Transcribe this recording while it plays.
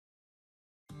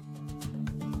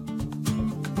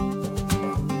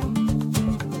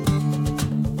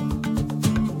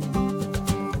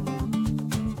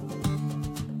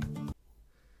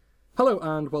Hello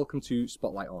and welcome to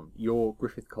Spotlight On, your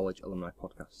Griffith College alumni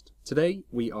podcast. Today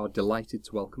we are delighted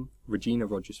to welcome Regina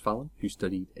Rogers-Fallon, who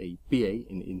studied a BA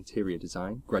in Interior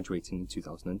Design, graduating in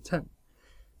 2010.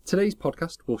 Today's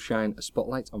podcast will shine a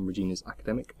spotlight on Regina's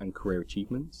academic and career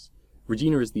achievements.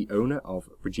 Regina is the owner of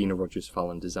Regina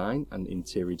Rogers-Fallon Design, an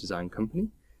interior design company.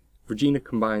 Regina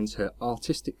combines her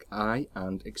artistic eye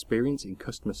and experience in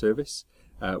customer service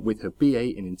with her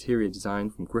BA in Interior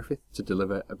Design from Griffith to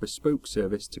deliver a bespoke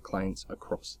service to clients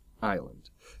across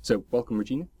Ireland. So, welcome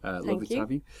Regina, lovely to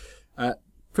have you.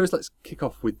 First, let's kick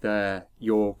off with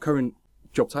your current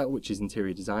job title, which is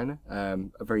Interior Designer.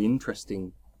 A very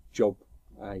interesting job,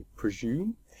 I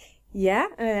presume. Yeah,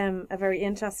 a very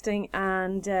interesting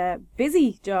and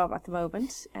busy job at the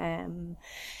moment.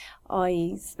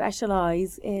 I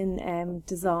specialise in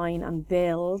design and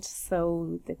build,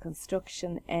 so the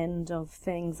construction end of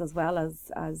things as well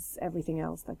as everything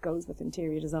else that goes with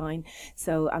interior design.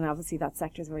 So, and obviously that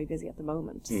sector is very busy at the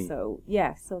moment. So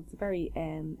yeah, so it's a very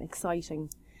exciting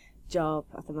job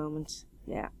at the moment.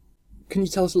 Yeah. Can you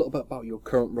tell us a little bit about your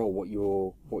current role, what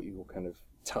you're kind of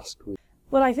tasked with?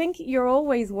 Well, I think you're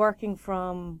always working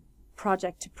from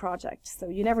project to project, so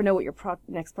you never know what your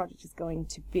next project is going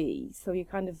to be. So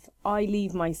I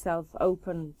leave myself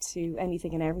open to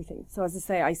anything and everything. So as I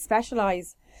say, I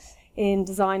specialise in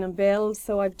design and build,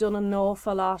 so I've done an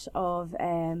awful lot of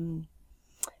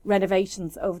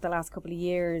renovations over the last couple of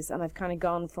years, and I've kind of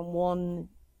gone from one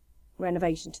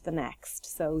renovation to the next.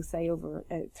 So say over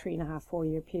a 3.5-4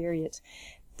 year period.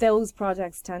 Those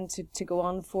projects tend to go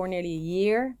on for nearly a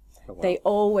year. Oh, wow. They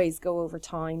always go over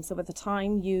time. So by the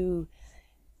time you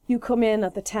come in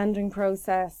at the tendering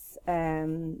process,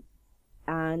 and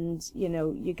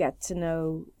you get to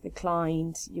know the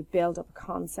client, you build up a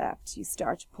concept, you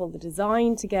start to pull the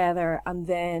design together, and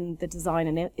then the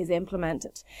design is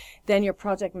implemented. Then you're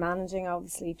project managing,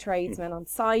 obviously, tradesmen on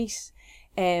site.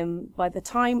 By the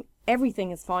time everything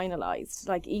is finalised,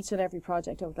 like each and every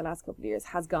project over the last couple of years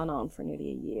has gone on for nearly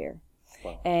a year.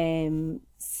 Wow.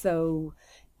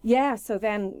 So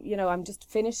then, I'm just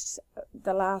finished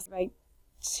the last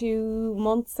 2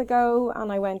 months ago,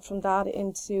 and I went from that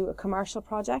into a commercial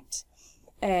project,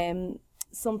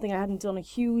 something I hadn't done a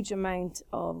huge amount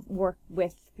of work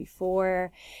with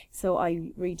before. So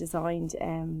I redesigned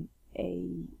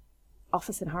a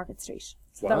office in Harcourt Street.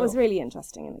 So That was really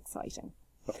interesting and exciting.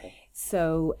 Okay.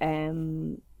 So,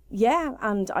 and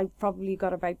I've probably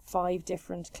got about 5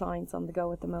 different clients on the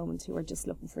go at the moment who are just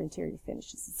looking for interior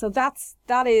finishes. So that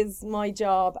is my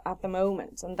job at the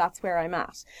moment, and that's where I'm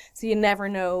at. So you never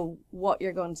know what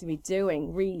you're going to be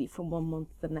doing really from one month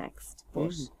to the next,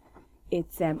 but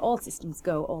it's all systems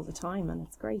go all the time, and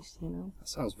it's great, That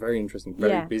sounds very interesting,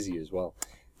 very busy as well.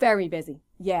 Very busy.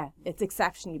 Yeah, it's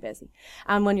exceptionally busy.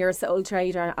 And when you're a sole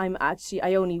trader,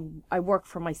 I work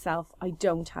for myself. I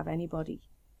don't have anybody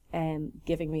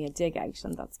giving me a dig out,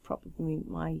 and that's probably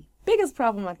my biggest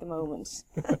problem at the moment.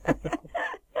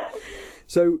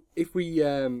 So if we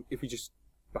just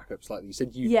back up slightly, you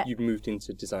said you'd moved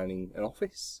into designing an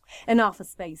office? An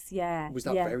office space, yeah. Was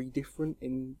that very different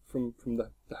from the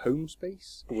home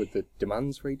space, or were the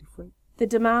demands very different? The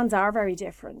demands are very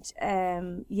different,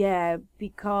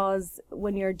 because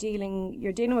when you're dealing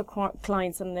with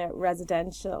clients in the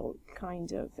residential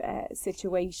kind of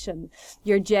situation,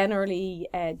 you're generally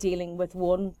dealing with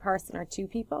one person or 2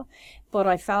 people. But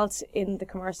I felt in the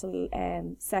commercial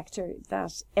sector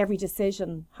that every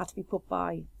decision had to be put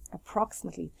by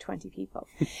approximately 20 people.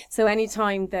 So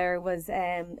anytime there was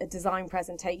a design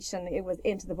presentation, it was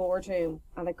into the boardroom,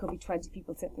 and there could be 20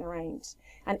 people sitting around,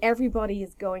 and everybody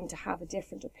is going to have a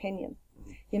different opinion,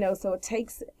 so it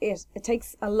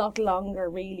takes a lot longer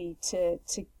really to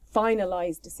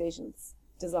finalize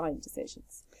design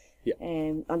decisions. Yeah.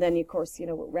 And then of course,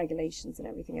 with regulations and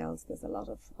everything else, there's a lot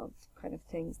of kind of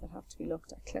things that have to be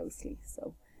looked at closely.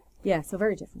 So so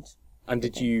very different. And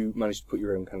did you manage to put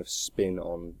your own kind of spin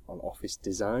on office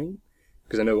design?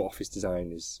 Because I know office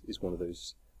design is one of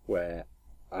those where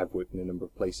I've worked in a number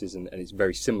of places, and it's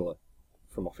very similar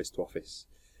from office to office.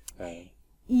 Definitely.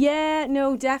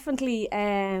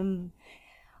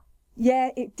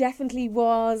 It definitely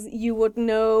was. You would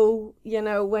know,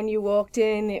 when you walked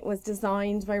in, it was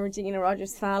designed by Regina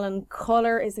Rogers-Fallon.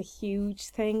 Colour is a huge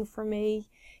thing for me.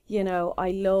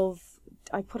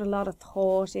 I put a lot of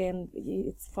thought in.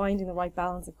 It's finding the right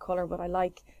balance of colour, but I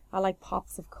like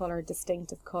pops of colour,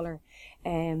 distinctive colour.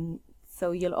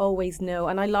 So you'll always know.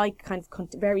 And I like kind of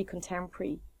very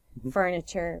contemporary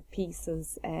furniture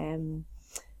pieces.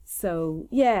 So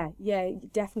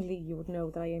definitely you would know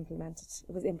that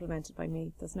it was implemented by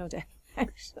me. There's no doubt. about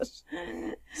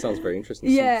it. Sounds very interesting.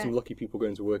 Yeah. Some lucky people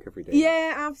going to work every day.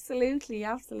 Yeah, absolutely,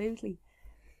 absolutely.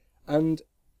 And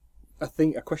I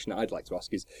think a question that I'd like to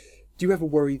ask is, do you ever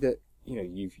worry that, you know,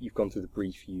 you've gone through the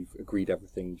brief, you've agreed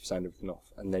everything, you've signed everything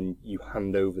off, and then you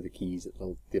hand over the keys at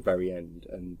the very end,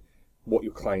 and what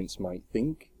your clients might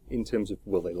think in terms of,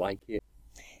 will they like it?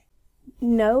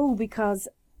 No, because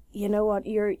you know what,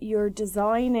 you're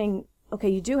designing. Okay,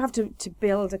 you do have to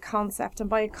build a concept, and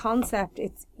by a concept,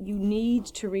 it's you need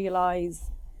to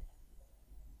realize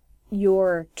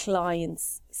your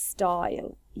client's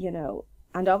style, you know,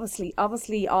 and obviously,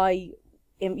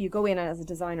 you go in as a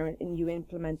designer and you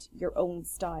implement your own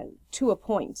style to a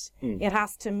point. It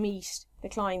has to meet the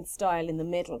client's style in the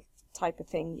middle, type of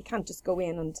thing. You can't just go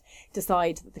in and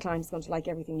decide that the client is going to like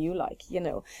everything you like, you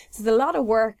know. So there's a lot of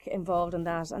work involved in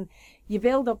that, and you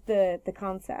build up the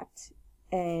concept,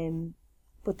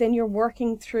 but then you're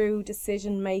working through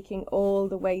decision making all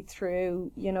the way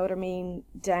through, you know what I mean,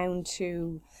 down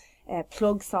to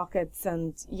plug sockets,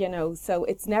 and you know, so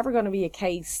it's never going to be a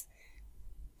case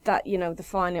that, you know, the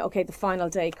final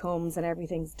day comes and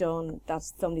everything's done, that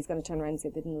somebody's going to turn around and say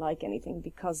they didn't like anything,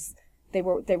 because you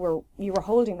were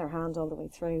holding their hand all the way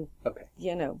through. Okay.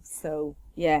 You know, so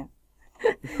yeah.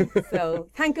 So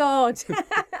thank God.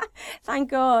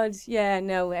 Thank God. Yeah,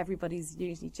 no, everybody's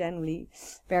usually generally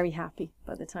very happy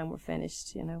by the time we're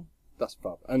finished, you know. That's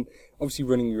fab. And obviously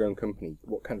running your own company,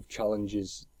 what kind of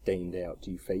challenges day in, day out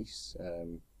do you face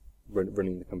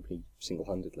running the company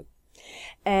single-handedly?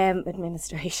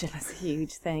 Administration is a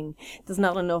huge thing. There's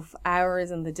not enough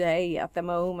hours in the day at the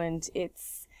moment.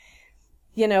 It's,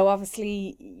 you know,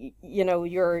 obviously, you know,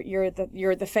 you're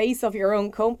the face of your own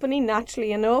company,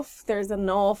 naturally enough. There's an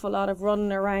awful lot of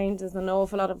running around. There's an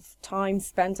awful lot of time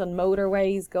spent on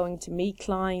motorways, going to meet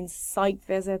clients, site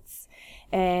visits,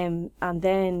 and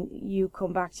then you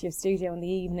come back to your studio in the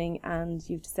evening and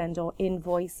you have to send all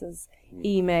invoices,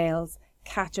 emails,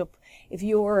 catch up. If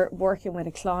you're working with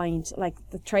a client, like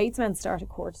the tradesmen start at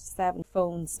 6:45,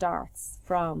 phone starts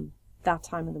from that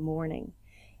time of the morning.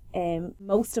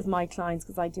 Most of my clients,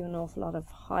 because I do an awful lot of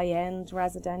high-end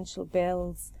residential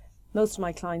builds, most of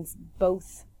my clients,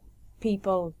 both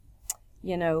people,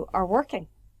 you know, are working.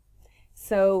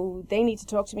 So they need to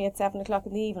talk to me at 7 o'clock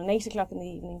in the evening, 8 o'clock in the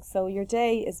evening. So your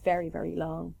day is very, very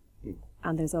long,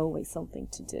 and there's always something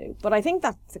to do. But I think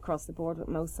that's across the board with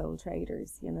most sole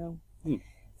traders, you know.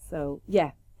 So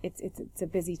yeah, it's a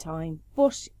busy time,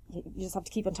 but you just have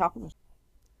to keep on top of it.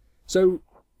 So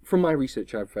from my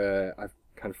research, I've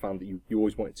kind of found that you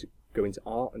always wanted to go into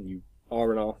art, and you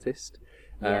are an artist,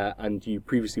 and you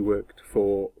previously worked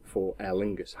for Aer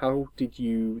Lingus. How did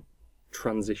you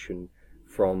transition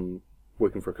from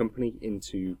working for a company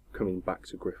into coming back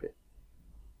to Griffith?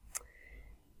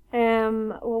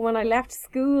 Well, when I left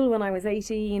school when I was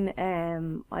 18,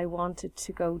 I wanted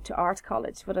to go to art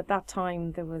college, but at that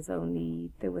time there was only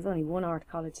one art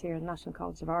college here, National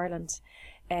College of Ireland,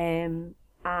 and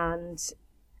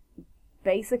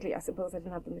basically I suppose I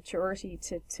didn't have the maturity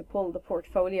to pull the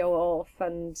portfolio off,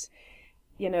 and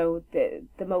you know,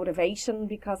 the motivation,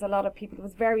 because a lot of people, there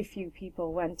was very few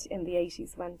people in the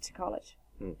 80s went to college.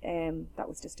 That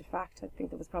was just a fact. I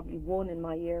think there was probably one in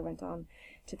my year went on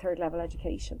to third level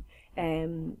education.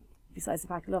 Besides the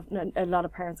fact a lot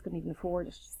of parents couldn't even afford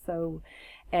it. So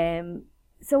it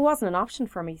wasn't an option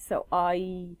for me. So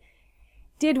I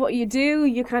did what you do.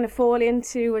 You kind of fall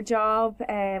into a job,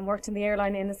 worked in the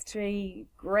airline industry,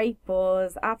 great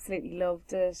buzz, absolutely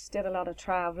loved it, did a lot of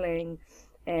travelling,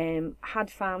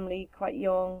 had family quite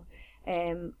young.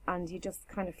 And you just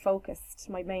kind of focused.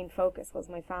 My main focus was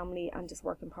my family and just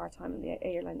working part-time in the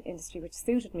airline industry, which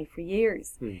suited me for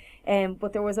years.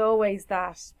 But there was always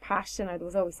that passion, or there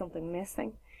was always something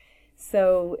missing.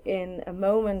 So in a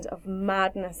moment of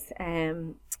madness,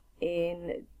 in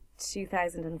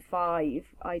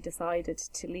 2005, I decided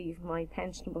to leave my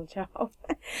pensionable job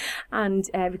and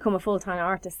become a full-time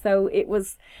artist. So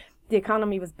the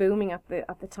economy was booming at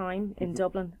the time in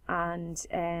Dublin, and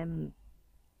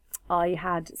I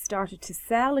had started to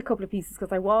sell a couple of pieces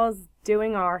because I was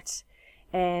doing art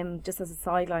just as a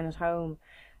sideline at home,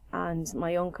 and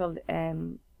my uncle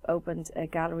opened a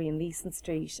gallery in Leeson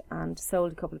Street and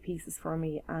sold a couple of pieces for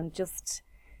me, and just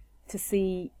to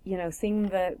seeing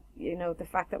the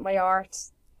fact that my art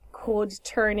could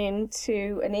turn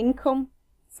into an income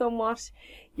somewhat,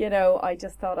 you know, I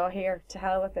just thought, oh, here, to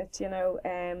hell with it, you know.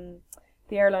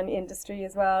 The airline industry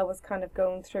as well was kind of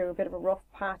going through a bit of a rough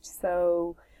patch,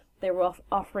 so they were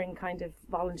offering kind of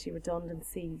voluntary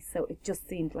redundancy, so it just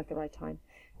seemed like the right time.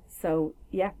 So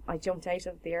yeah, I jumped out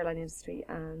of the airline industry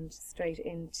and straight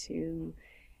into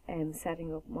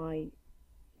setting up my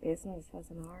business as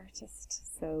an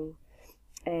artist. So,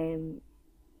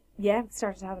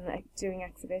 started doing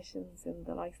exhibitions in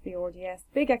the likes of the RDS,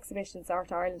 big exhibitions,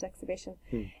 Art Ireland exhibition.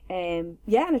 And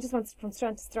I just went from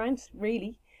strength to strength,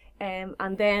 really.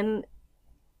 And then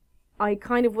I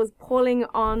kind of was pulling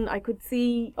on, I could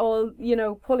see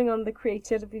pulling on the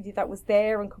creativity that was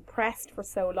there and compressed for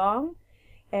so long.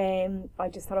 I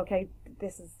just thought, okay,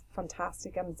 this is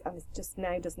fantastic, and it just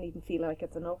now doesn't even feel like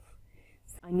it's enough.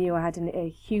 I knew I had a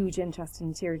huge interest in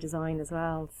interior design as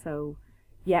well, so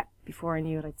before I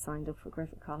knew it, I'd signed up for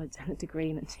Griffith College and a degree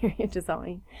in interior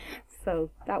design.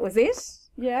 So that was it,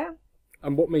 yeah.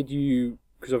 And what made you,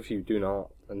 because obviously you were doing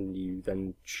art and you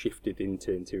then shifted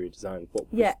into interior design, what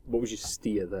was your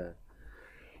steer there?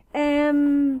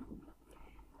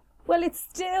 Well, it's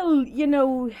still,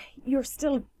 you're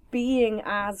still being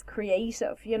as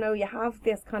creative, you have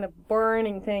this kind of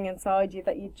burning thing inside you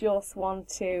that you just want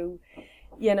to,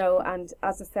 and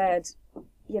as I said,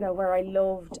 where I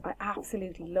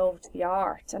absolutely loved the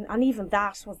art, and even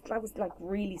that was like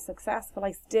really successful.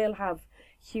 I still have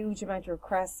huge amount of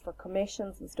requests for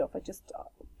commissions and stuff.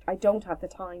 I don't have the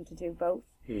time to do both.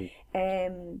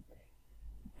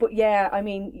 But I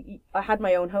mean, I had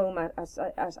my own home at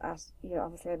obviously I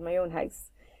had my own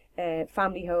house,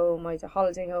 family home. I had a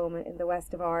holiday home in the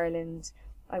west of Ireland.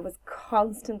 I was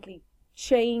constantly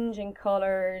changing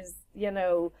colours,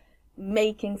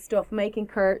 making stuff, making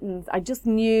curtains. I just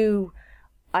knew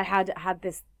I had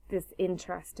this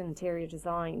interest in interior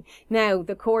design. Now,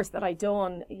 the course that I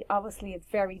done, obviously it's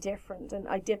very different, and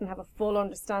I didn't have a full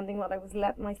understanding what I was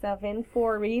letting myself in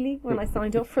for, really, when I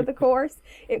signed up for the course.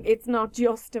 It's not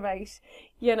just about,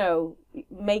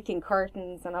 making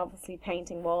curtains and obviously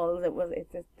painting walls.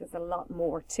 There's a lot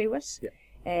more to it.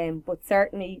 But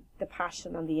certainly the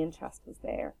passion and the interest was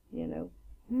there,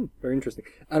 Very interesting.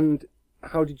 And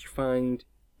how did you find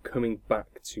coming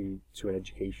back to an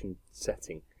education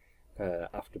setting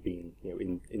after being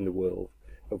in the world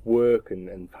of work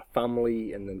and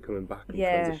family, and then coming back and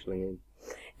transitioning in?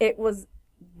 It was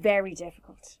very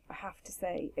difficult, I have to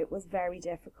say. It was very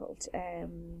difficult.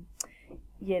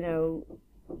 You're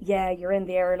in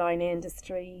the airline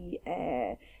industry.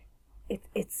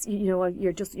 It's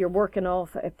you're working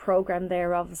off a program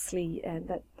there, obviously, and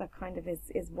that kind of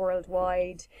is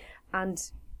worldwide,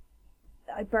 and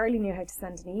I barely knew how to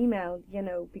send an email,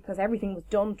 because everything was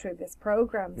done through this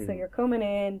program. So you're coming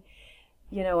in,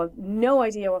 I've no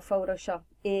idea what Photoshop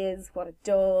is, what it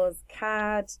does,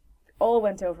 CAD, all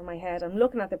went over my head. I'm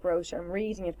looking at the brochure, I'm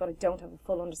reading it, but I don't have a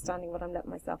full understanding what I'm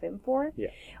letting myself in for.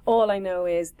 All I know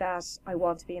is that I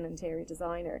want to be an interior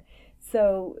designer.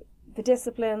 So the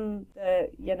discipline, I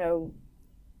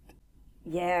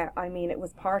mean, it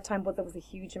was part-time, but there was a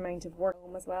huge amount of work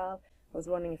home as well. I was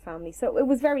running a family, so it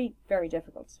was very, very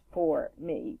difficult for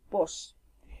me. But,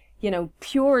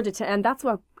 and that's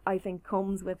what I think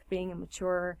comes with being a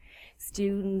mature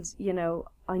student.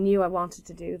 I knew I wanted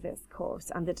to do this course,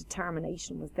 and the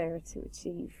determination was there to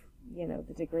achieve,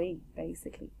 the degree,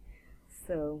 basically.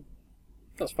 So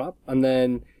that's fab. And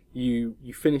then you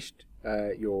finished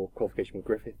your qualification with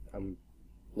Griffith and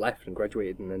left and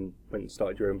graduated, and then went and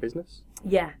started your own business?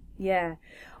 Yeah,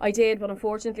 I did, but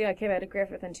unfortunately I came out of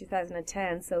Griffith in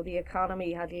 2010, so the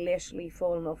economy had literally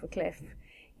fallen off a cliff.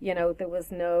 There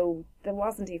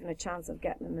wasn't even a chance of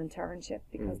getting an internship,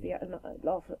 because an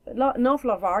awful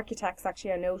lot of architects,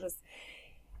 actually, I noticed,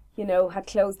 had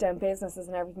closed down businesses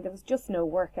and everything. There was just no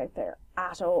work out there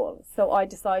at all. So I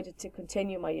decided to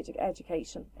continue my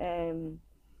education.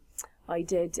 I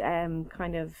did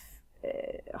kind of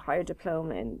a higher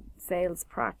diploma in sales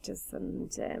practice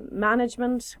and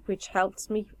management, which helped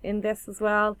me in this as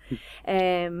well.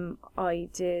 I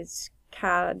did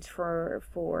CAD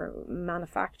for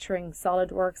manufacturing,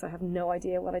 SolidWorks. I have no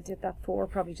idea what I did that for,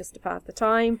 probably just to pass the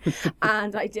time.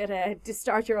 And I did a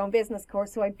Start Your Own Business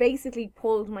course. So I basically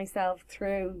pulled myself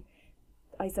through,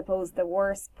 I suppose, the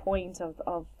worst point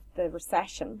of the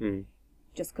recession,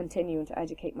 just continuing to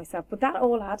educate myself. But that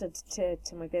all added to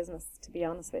my business, to be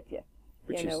honest with you.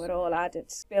 It all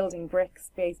added, building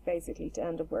bricks basically to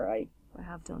end up where I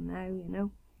have done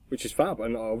now, Which is fab,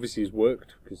 and obviously has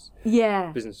worked, because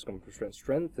business has gone from strength to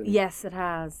strength. And, yes, it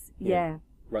has,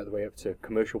 right the way up to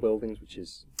commercial buildings, which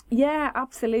is... Yeah,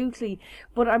 absolutely.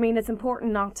 But I mean, it's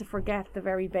important not to forget the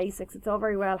very basics. It's all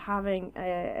very well having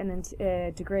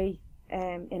a degree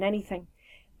in anything,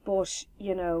 but,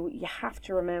 you have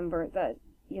to remember that,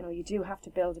 you do have to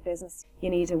build a business. You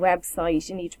need a website,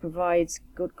 you need to provide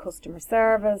good customer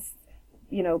service,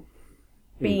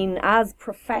 being as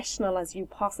professional as you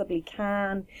possibly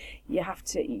can. You have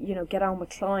to, get on with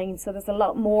clients. So there's a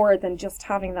lot more than just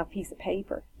having that piece of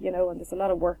paper, and there's a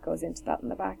lot of work goes into that in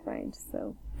the background.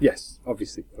 So yes,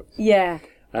 obviously. Yeah.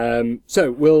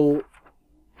 So we'll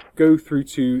go through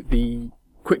to the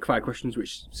quick fire questions,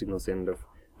 which signals the end of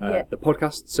the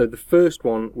podcast. So the first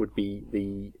one would be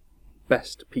the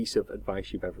best piece of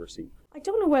advice you've ever received. I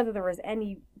don't know whether there was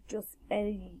any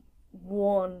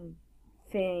one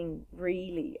thing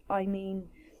really. I mean,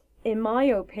 in my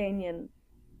opinion,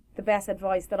 the best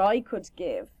advice that I could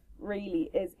give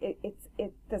really is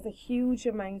there's a huge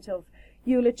amount of,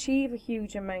 you'll achieve a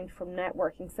huge amount from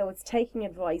networking. So it's taking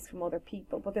advice from other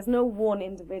people, but there's no one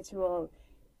individual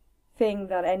thing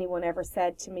that anyone ever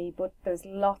said to me, but there's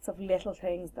lots of little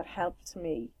things that helped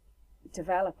me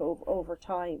develop over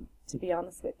time, to be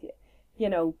honest with you.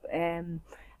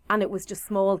 And it was just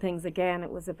small things again.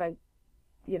 It was about,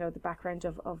 the background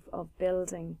of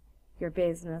building your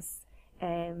business.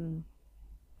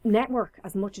 Network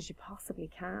as much as you possibly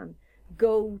can.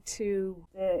 Go to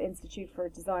the Institute for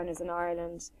Designers in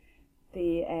Ireland,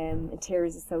 the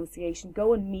Interiors Association.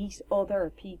 Go and meet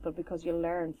other people because you'll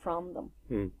learn from them,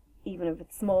 even if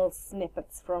it's small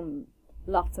snippets from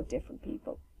lots of different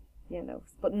people,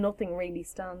 But nothing really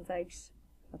stands out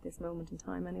at this moment in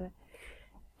time anyway.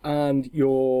 And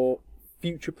your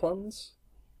future plans?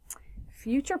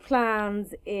 Future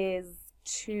plans is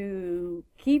to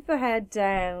keep the head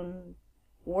down,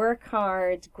 work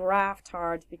hard, graft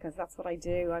hard, because that's what I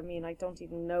do. I mean, I don't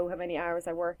even know how many hours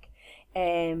I work.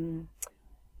 I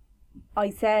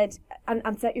said,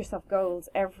 and set yourself goals.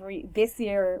 This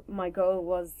year, my goal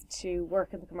was to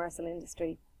work in the commercial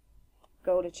industry.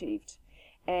 Goal achieved.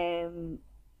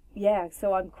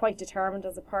 So I'm quite determined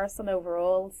as a person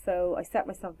overall. So I set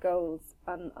myself goals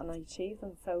and I achieved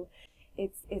them. So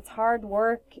it's hard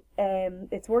work.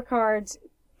 It's work hard,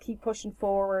 keep pushing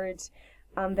forward,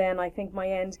 and then I think my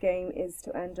end game is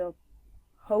to end up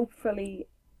hopefully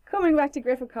coming back to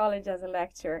Griffith College as a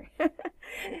lecturer.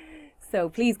 So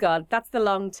please God, that's the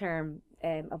long-term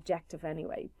objective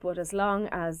anyway. But as long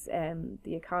as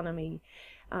the economy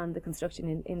and the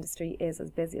construction industry is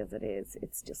as busy as it is,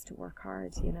 it's just to work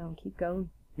hard, and keep going.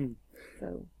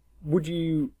 So, would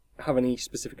you have any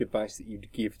specific advice that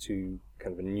you'd give to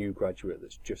kind of a new graduate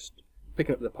that's just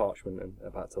picking up the parchment and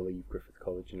about to leave Griffith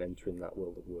College and entering that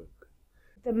world of work?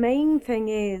 The main thing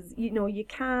is, you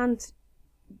can't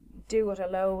do it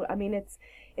alone. I mean, it's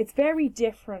very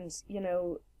different,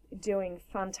 doing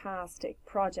fantastic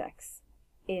projects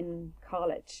in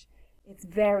college. It's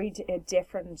very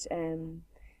different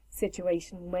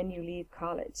situation when you leave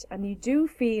college, and you do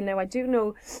feel, now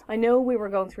I know we were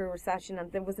going through a recession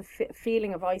and there was a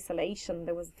feeling of isolation.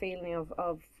 There was a feeling of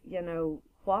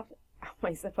what am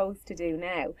I supposed to do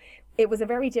now? It was a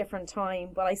very different time,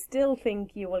 but I still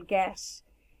think you will get,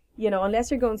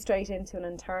 unless you're going straight into an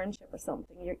internship or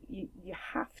something, you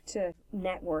have to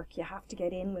network, you have to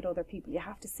get in with other people, you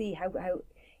have to see how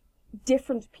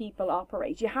different people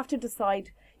operate. You have to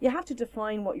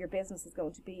define what your business is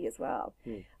going to be as well.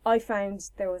 I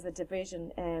found there was a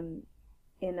division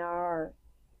in our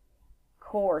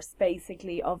course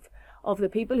basically of the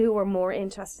people who were more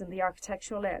interested in the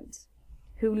architectural end,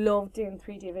 who loved doing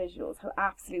 3D visuals, who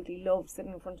absolutely loved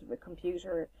sitting in front of a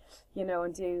computer,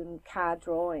 and doing CAD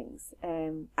drawings,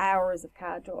 hours of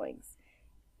CAD drawings.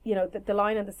 The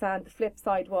line in the sand, the flip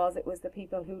side was, it was the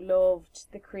people who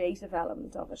loved the creative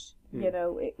element of it.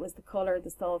 It was the colour,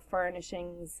 the soft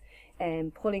furnishings,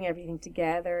 pulling everything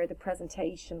together, the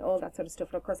presentation, all that sort of stuff.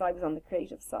 And of course, I was on the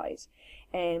creative side.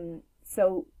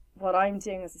 So what I'm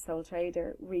doing as a sole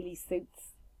trader really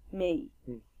suits me.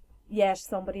 Yet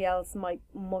somebody else might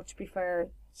much prefer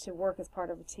to work as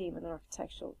part of a team in an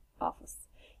architectural office.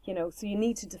 So you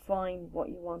need to define what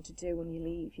you want to do when you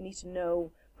leave. You need to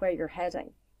know where you're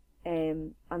heading.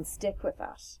 And stick with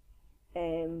that,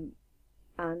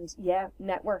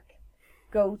 network.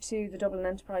 Go to the Dublin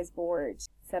Enterprise Board,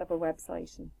 set up a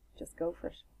website, and just go for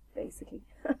it, basically.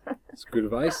 That's good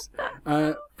advice.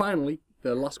 Finally,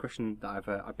 the last question that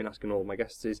I've been asking all my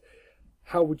guests is,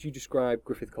 how would you describe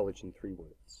Griffith College in 3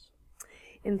 words?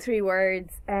 In 3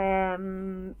 words,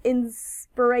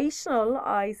 inspirational,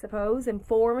 I suppose,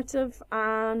 informative,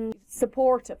 and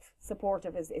supportive.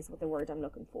 Supportive is what the word I'm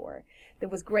looking for. There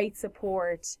was great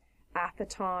support at the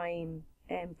time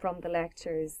from the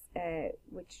lectures,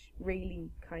 which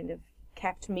really kind of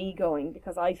kept me going,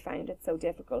 because I found it so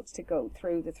difficult to go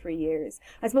through the 3 years.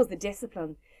 I suppose the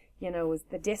discipline,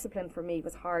 the discipline for me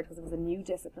was hard because it was a new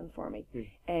discipline for me.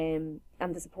 And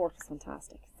the support was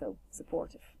fantastic, so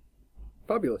supportive.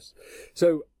 Fabulous.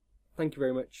 So, thank you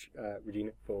very much, Regina,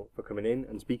 for coming in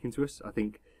and speaking to us. I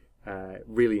think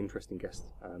really interesting guest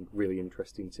and really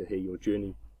interesting to hear your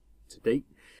journey to date.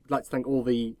 I'd like to thank all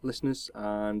the listeners,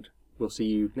 and we'll see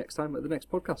you next time at the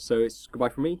next podcast. So it's goodbye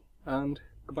from me and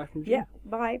goodbye from Regina. Yeah,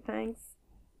 bye, thanks.